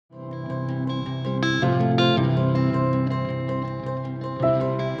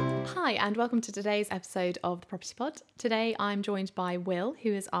Hi, and welcome to today's episode of the Property Pod. Today I'm joined by Will,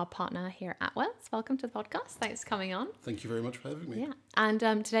 who is our partner here at Atworth. Welcome to the podcast. Thanks for coming on. Thank you very much for having me. Yeah, and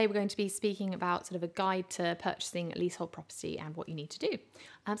today we're going to be speaking about sort of a guide to purchasing a leasehold property and what you need to do.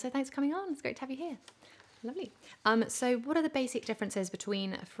 So thanks for coming on. It's great to have you here. Lovely. So what are the basic differences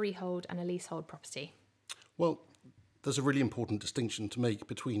between a freehold and a leasehold property? Well, there's a really important distinction to make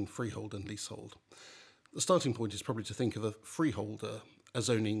between freehold and leasehold. The starting point is probably to think of a freeholder as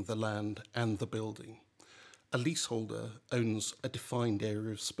owning the land and the building. A leaseholder owns a defined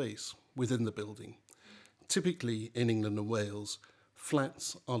area of space within the building. Typically in England and Wales,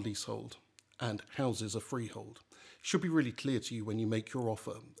 flats are leasehold and houses are freehold. It should be really clear to you when you make your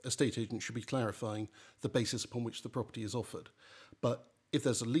offer. Estate agent should be clarifying the basis upon which the property is offered. But if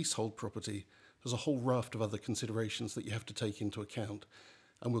there's a leasehold property, there's a whole raft of other considerations that you have to take into account,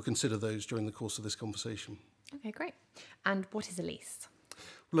 and we'll consider those during the course of this conversation. Okay, great. And what is a lease?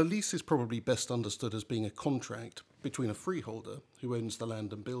 Well, a lease is probably best understood as being a contract between a freeholder who owns the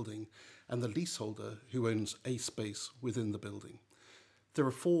land and building and the leaseholder who owns a space within the building. There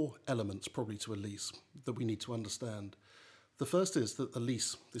are four elements probably to a lease that we need to understand. The first is that the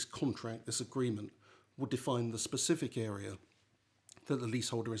lease, this contract, this agreement, will define the specific area that the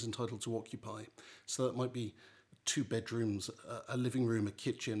leaseholder is entitled to occupy. So that might be 2 bedrooms, a living room, a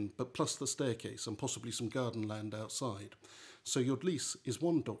kitchen, but plus the staircase and possibly some garden land outside. So your lease is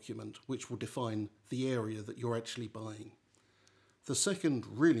one document which will define the area that you're actually buying. The second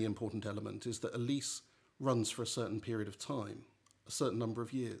really important element is that a lease runs for a certain period of time, a certain number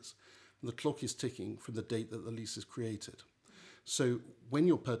of years, and the clock is ticking from the date that the lease is created. So when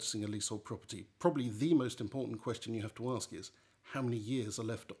you're purchasing a leasehold property, probably the most important question you have to ask is, how many years are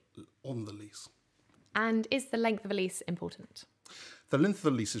left on the lease? And is the length of a lease important? The length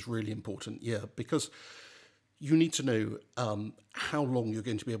of the lease is really important, yeah, because you need to know how long you're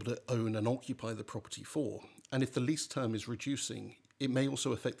going to be able to own and occupy the property for. And if the lease term is reducing, it may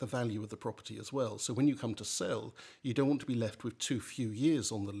also affect the value of the property as well. So when you come to sell, you don't want to be left with too few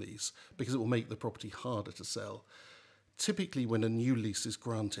years on the lease because it will make the property harder to sell. Typically, when a new lease is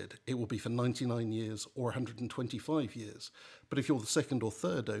granted, it will be for 99 years or 125 years. But if you're the second or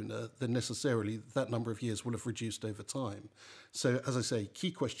third owner, then necessarily that number of years will have reduced over time. So, as I say,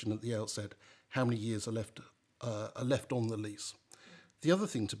 key question at the outset, how many years are left on the lease? The other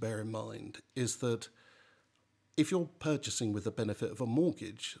thing to bear in mind is that if you're purchasing with the benefit of a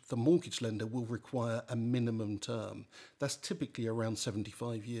mortgage, the mortgage lender will require a minimum term. That's typically around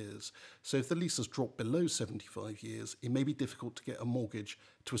 75 years. So if the lease has dropped below 75 years, it may be difficult to get a mortgage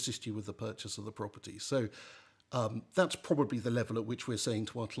to assist you with the purchase of the property. So that's probably the level at which we're saying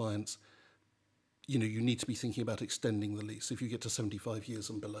to our clients, you need to be thinking about extending the lease if you get to 75 years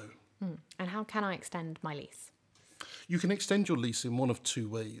and below. And how can I extend my lease? You can extend your lease in one of two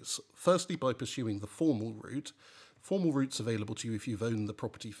ways. Firstly, by pursuing the formal route. Formal route's available to you if you've owned the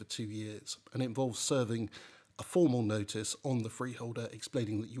property for 2 years, and it involves serving a formal notice on the freeholder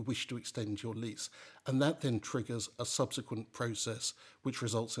explaining that you wish to extend your lease, and that then triggers a subsequent process which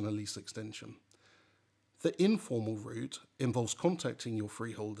results in a lease extension. The informal route involves contacting your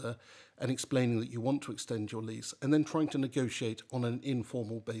freeholder and explaining that you want to extend your lease, and then trying to negotiate on an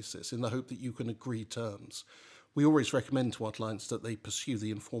informal basis in the hope that you can agree terms. We always recommend to our clients that they pursue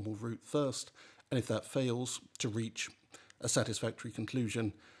the informal route first, and if that fails to reach a satisfactory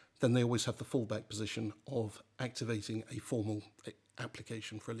conclusion, then they always have the fallback position of activating a formal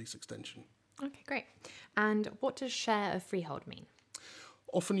application for a lease extension. Okay, great. And what does share of freehold mean?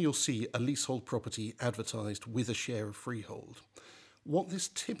 Often you'll see a leasehold property advertised with a share of freehold. What this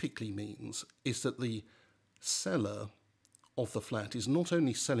typically means is that the seller of the flat is not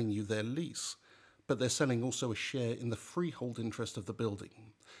only selling you their lease, but they're selling also a share in the freehold interest of the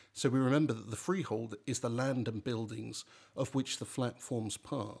building. So we remember that the freehold is the land and buildings of which the flat forms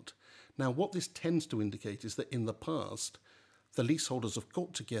part. Now, what this tends to indicate is that in the past, the leaseholders have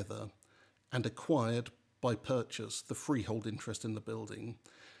got together and acquired by purchase the freehold interest in the building.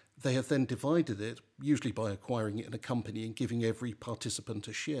 They have then divided it, usually by acquiring it in a company and giving every participant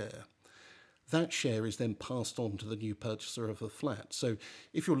a share. That share is then passed on to the new purchaser of the flat. So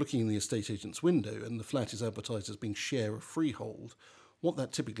if you're looking in the estate agent's window and the flat is advertised as being share of freehold, what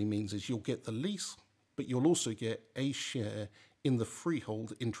that typically means is you'll get the lease, but you'll also get a share in the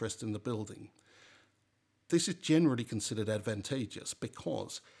freehold interest in the building. This is generally considered advantageous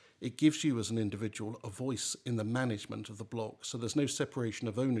because it gives you as an individual a voice in the management of the block. So there's no separation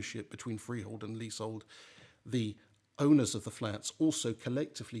of ownership between freehold and leasehold. The owners of the flats also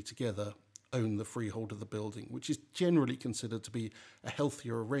collectively together own the freehold of the building, which is generally considered to be a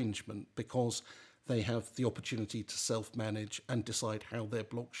healthier arrangement because they have the opportunity to self-manage and decide how their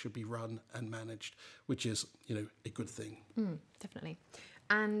block should be run and managed, which is, a good thing. Definitely.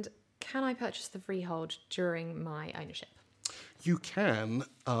 And can I purchase the freehold during my ownership? You can.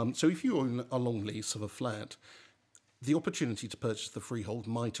 So if you own a long lease of a flat, the opportunity to purchase the freehold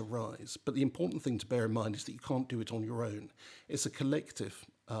might arise, but the important thing to bear in mind is that you can't do it on your own. It's a collective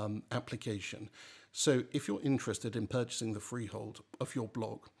application. So if you're interested in purchasing the freehold of your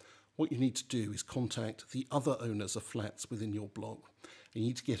block, what you need to do is contact the other owners of flats within your block. You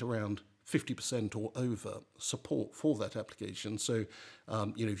need to get around 50% or over support for that application. So,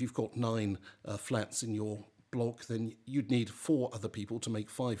 if you've got 9 flats in your block, then you'd need 4 other people to make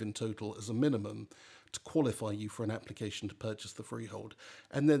 5 in total as a minimum to qualify you for an application to purchase the freehold.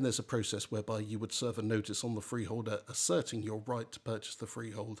 And then there's a process whereby you would serve a notice on the freeholder asserting your right to purchase the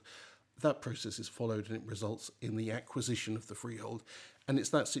freehold. That process is followed and it results in the acquisition of the freehold. And it's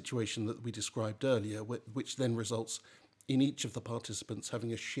that situation that we described earlier, which then results in each of the participants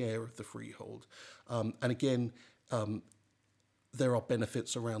having a share of the freehold. And again, there are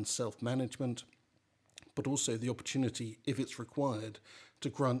benefits around self-management, but also the opportunity, if it's required, to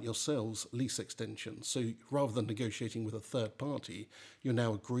grant yourselves lease extensions. So rather than negotiating with a third party, you're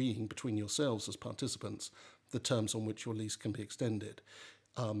now agreeing between yourselves as participants the terms on which your lease can be extended.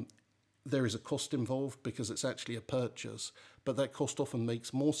 There is a cost involved because it's actually a purchase, but that cost often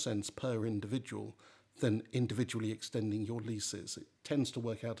makes more sense per individual than individually extending your leases. It tends to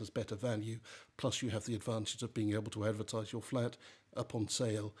work out as better value, plus you have the advantage of being able to advertise your flat upon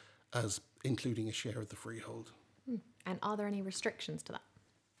sale as including a share of the freehold. And are there any restrictions to that?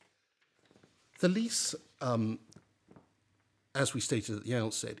 The lease, as we stated at the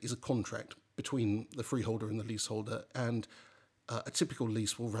outset, is a contract between the freeholder and the leaseholder, and a typical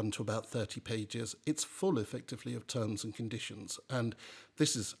lease will run to about 30 pages. It's full, effectively, of terms and conditions, and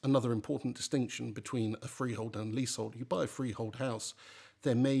this is another important distinction between a freehold and leasehold. You buy a freehold house,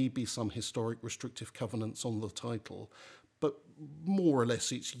 there may be some historic restrictive covenants on the title, but more or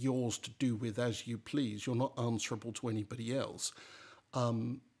less it's yours to do with as you please. You're not answerable to anybody else.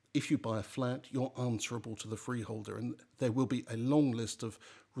 If you buy a flat, you're answerable to the freeholder, and there will be a long list of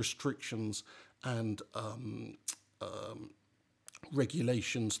restrictions and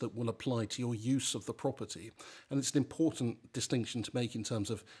regulations that will apply to your use of the property. And it's an important distinction to make in terms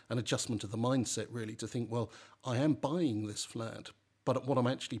of an adjustment of the mindset, really, to think, well, I am buying this flat, but what I'm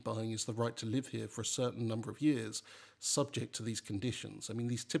actually buying is the right to live here for a certain number of years, subject to these conditions. I mean,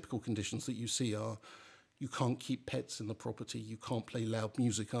 these typical conditions that you see are, you can't keep pets in the property, you can't play loud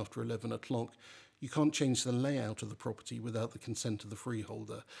music after 11 o'clock, you can't change the layout of the property without the consent of the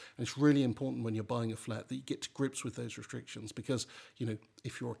freeholder. And it's really important when you're buying a flat that you get to grips with those restrictions, because,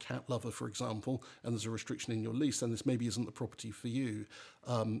 if you're a cat lover, for example, and there's a restriction in your lease, then this maybe isn't the property for you.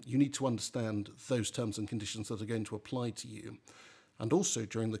 You need to understand those terms and conditions that are going to apply to you. And also,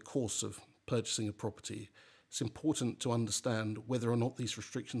 during the course of purchasing a property, it's important to understand whether or not these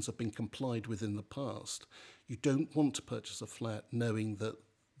restrictions have been complied with in the past. You don't want to purchase a flat knowing that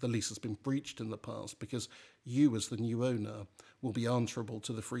the lease has been breached in the past, because you, as the new owner, will be answerable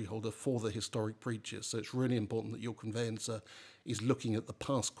to the freeholder for the historic breaches. So it's really important that your conveyancer is looking at the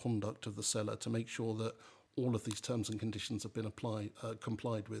past conduct of the seller to make sure that all of these terms and conditions have been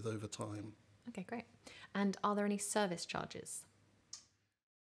complied with over time. Okay, great. And are there any service charges?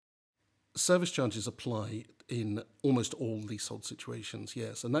 Service charges apply in almost all leasehold situations,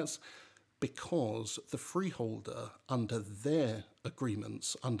 yes, and that's because the freeholder, under their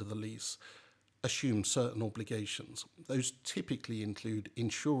agreements under the lease, assumes certain obligations. Those typically include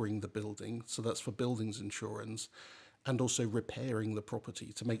insuring the building, so that's for buildings insurance, and also repairing the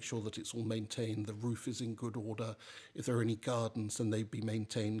property to make sure that it's all maintained, the roof is in good order. If there are any gardens, then they'd be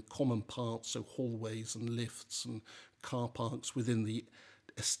maintained. Common parts, so hallways and lifts and car parks within the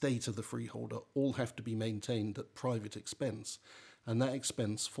estate of the freeholder, all have to be maintained at private expense, and that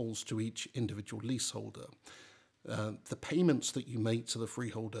expense falls to each individual leaseholder. The payments that you make to the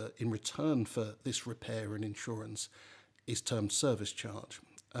freeholder in return for this repair and insurance is termed service charge.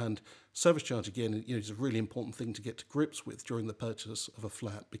 And service charge, again, is a really important thing to get to grips with during the purchase of a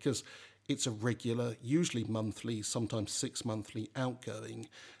flat, because it's a regular, usually monthly, sometimes 6-monthly outgoing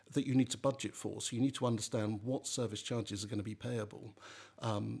that you need to budget for. So you need to understand what service charges are going to be payable.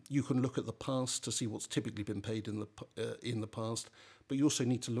 You can look at the past to see what's typically been paid in the past, but you also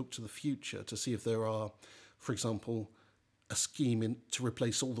need to look to the future to see if there are, for example, a scheme to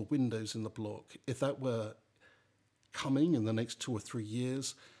replace all the windows in the block. If that were coming in the next 2 or 3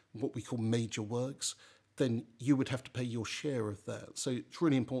 years, what we call major works, then you would have to pay your share of that. So it's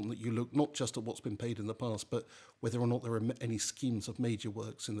really important that you look not just at what's been paid in the past, but whether or not there are any schemes of major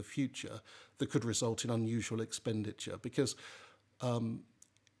works in the future that could result in unusual expenditure. Because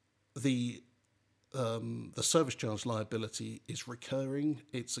the service charge liability is recurring.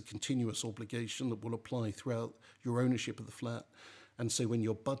 It's a continuous obligation that will apply throughout your ownership of the flat. And so when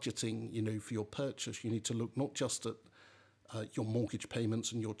you're budgeting, for your purchase, you need to look not just at your mortgage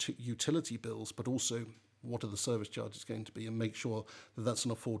payments and your utility bills, but also what are the service charges going to be, and make sure that that's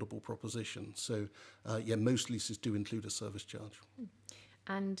an affordable proposition. So, most leases do include a service charge.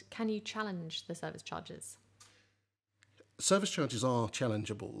 And can you challenge the service charges? Service charges are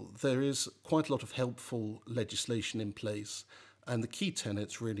challengeable. There is quite a lot of helpful legislation in place, and the key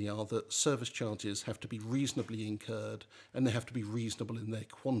tenets really are that service charges have to be reasonably incurred and they have to be reasonable in their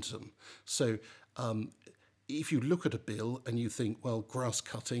quantum. So if you look at a bill and you think, well, grass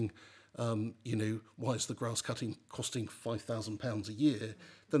cutting, why is the grass cutting costing £5,000 a year?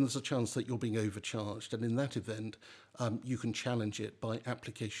 Then there's a chance that you're being overcharged. And in that event, you can challenge it by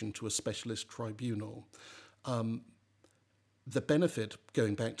application to a specialist tribunal. The benefit,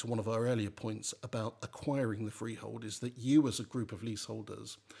 going back to one of our earlier points about acquiring the freehold, is that you as a group of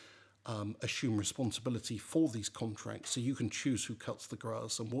leaseholders assume responsibility for these contracts, so you can choose who cuts the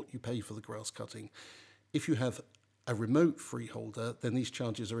grass and what you pay for the grass cutting. If you have a remote freeholder, then these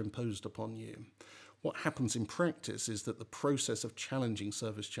charges are imposed upon you. What happens in practice is that the process of challenging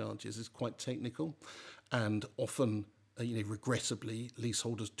service charges is quite technical, and often, regrettably,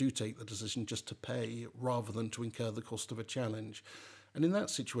 leaseholders do take the decision just to pay rather than to incur the cost of a challenge. And in that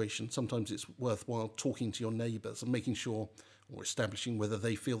situation, sometimes it's worthwhile talking to your neighbours and making sure, or establishing whether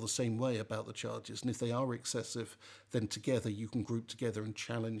they feel the same way about the charges. And if they are excessive, then together you can group together and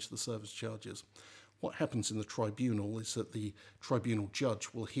challenge the service charges. What happens in the tribunal is that the tribunal judge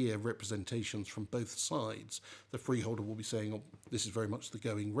will hear representations from both sides. The freeholder will be saying, oh, this is very much the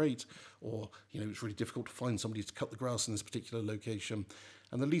going rate, or, it's really difficult to find somebody to cut the grass in this particular location.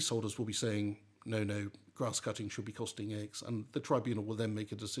 And the leaseholders will be saying, no, grass cutting should be costing X. And the tribunal will then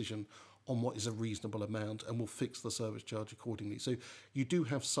make a decision on what is a reasonable amount and will fix the service charge accordingly. So you do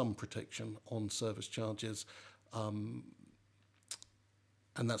have some protection on service charges, and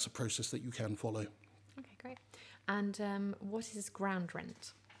that's a process that you can follow. Okay, great. And what is ground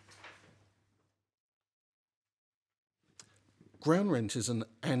rent? Ground rent is an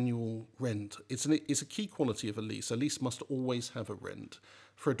annual rent. It's a key quality of a lease. A lease must always have a rent.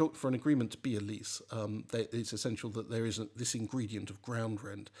 For an agreement to be a lease, it's essential that there is this ingredient of ground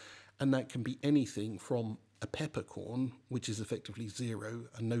rent, and that can be anything from a peppercorn, which is effectively zero,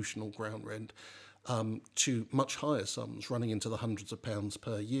 a notional ground rent, to much higher sums running into the hundreds of pounds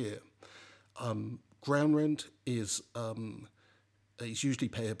per year. Ground rent is usually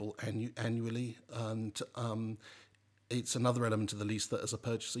payable annually, and it's another element of the lease that as a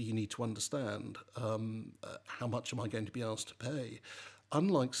purchaser you need to understand. How much am I going to be asked to pay?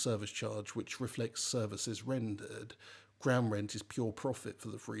 Unlike service charge, which reflects services rendered, ground rent is pure profit for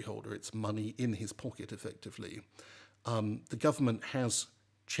the freeholder. It's money in his pocket, effectively. The government has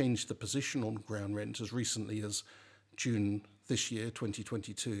changed the position on ground rent as recently as June this year,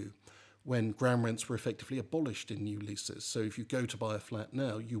 2022. When ground rents were effectively abolished in new leases. So if you go to buy a flat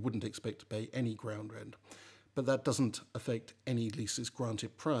now, you wouldn't expect to pay any ground rent. But that doesn't affect any leases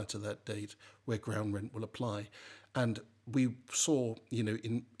granted prior to that date where ground rent will apply. And we saw,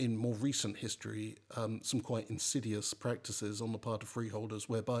 in more recent history, some quite insidious practices on the part of freeholders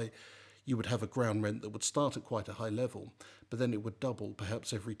whereby you would have a ground rent that would start at quite a high level, but then it would double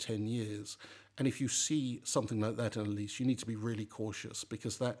perhaps every 10 years. And if you see something like that in a lease, you need to be really cautious,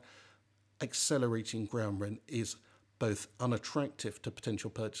 because that accelerating ground rent is both unattractive to potential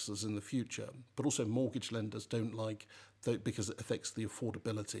purchasers in the future, but also mortgage lenders don't like, because it affects the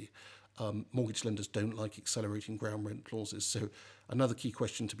affordability. Mortgage lenders don't like accelerating ground rent clauses. So another key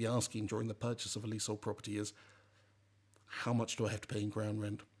question to be asking during the purchase of a leasehold property is, how much do I have to pay in ground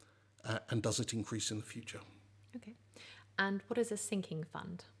rent? And does it increase in the future? Okay. And what is a sinking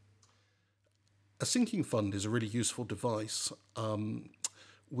fund? A sinking fund is a really useful device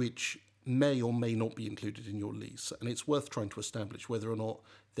which may or may not be included in your lease, and it's worth trying to establish whether or not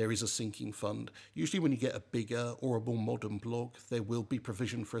there is a sinking fund. Usually when you get a bigger or a more modern block, there will be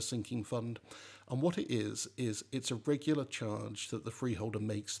provision for a sinking fund, and what it is it's a regular charge that the freeholder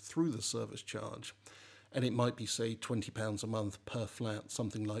makes through the service charge, and it might be, say, £20 a month per flat,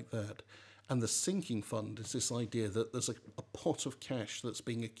 something like that. And the sinking fund is this idea that there's a pot of cash that's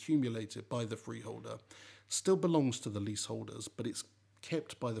being accumulated by the freeholder, still belongs to the leaseholders, but it's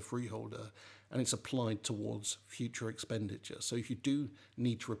kept by the freeholder and it's applied towards future expenditure. So if you do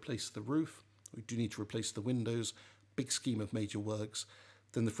need to replace the roof we do need to replace the windows, big scheme of major works,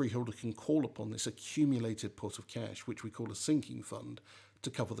 then the freeholder can call upon this accumulated pot of cash, which we call a sinking fund, to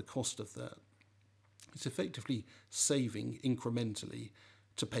cover the cost of that. It's effectively saving incrementally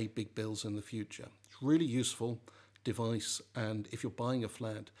to pay big bills in the future. It's a really useful device, and if you're buying a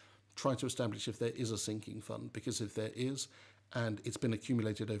flat, try to establish if there is a sinking fund, because if there is, and it's been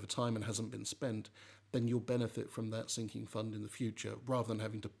accumulated over time and hasn't been spent, then you'll benefit from that sinking fund in the future, rather than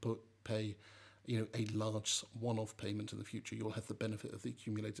having to pay a large one-off payment in the future. You'll have the benefit of the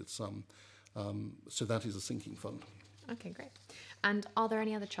accumulated sum. So that is a sinking fund. Okay, great. And are there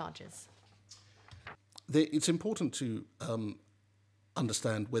any other charges? It's important to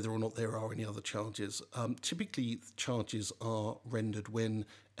understand whether or not there are any other charges. Typically, charges are rendered when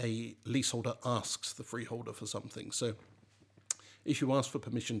a leaseholder asks the freeholder for something. So if you ask for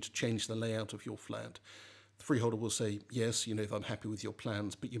permission to change the layout of your flat, the freeholder will say, yes, if I'm happy with your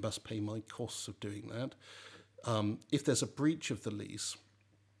plans, but you must pay my costs of doing that. If there's a breach of the lease,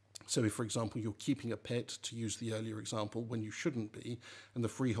 so if, for example, you're keeping a pet, to use the earlier example, when you shouldn't be, and the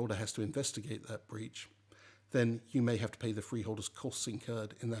freeholder has to investigate that breach, then you may have to pay the freeholder's costs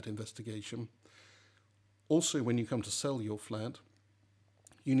incurred in that investigation. Also, when you come to sell your flat,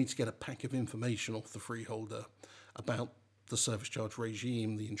 you need to get a pack of information off the freeholder about the service charge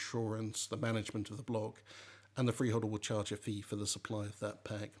regime, the insurance, the management of the block, and the freeholder will charge a fee for the supply of that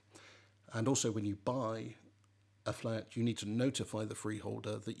pack. And also, when you buy a flat, you need to notify the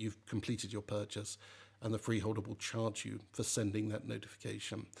freeholder that you've completed your purchase, and the freeholder will charge you for sending that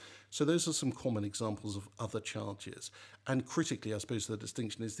notification. So those are some common examples of other charges. And critically, I suppose the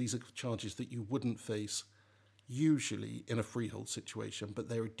distinction is these are charges that you wouldn't face usually in a freehold situation, but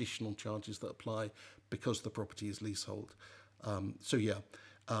they're additional charges that apply because the property is leasehold.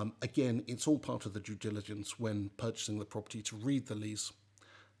 Again, it's all part of the due diligence when purchasing the property to read the lease,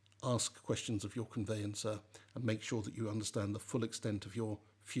 ask questions of your conveyancer, and make sure that you understand the full extent of your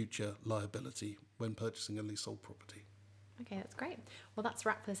future liability when purchasing a leasehold property. Okay, that's great. Well, that's a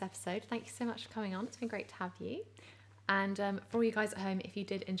wrap for this episode. Thank you so much for coming on. It's been great to have you. And for all you guys at home, if you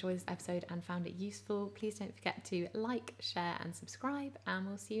did enjoy this episode and found it useful, please don't forget to like, share and subscribe, and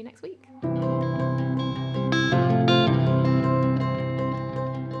we'll see you next week.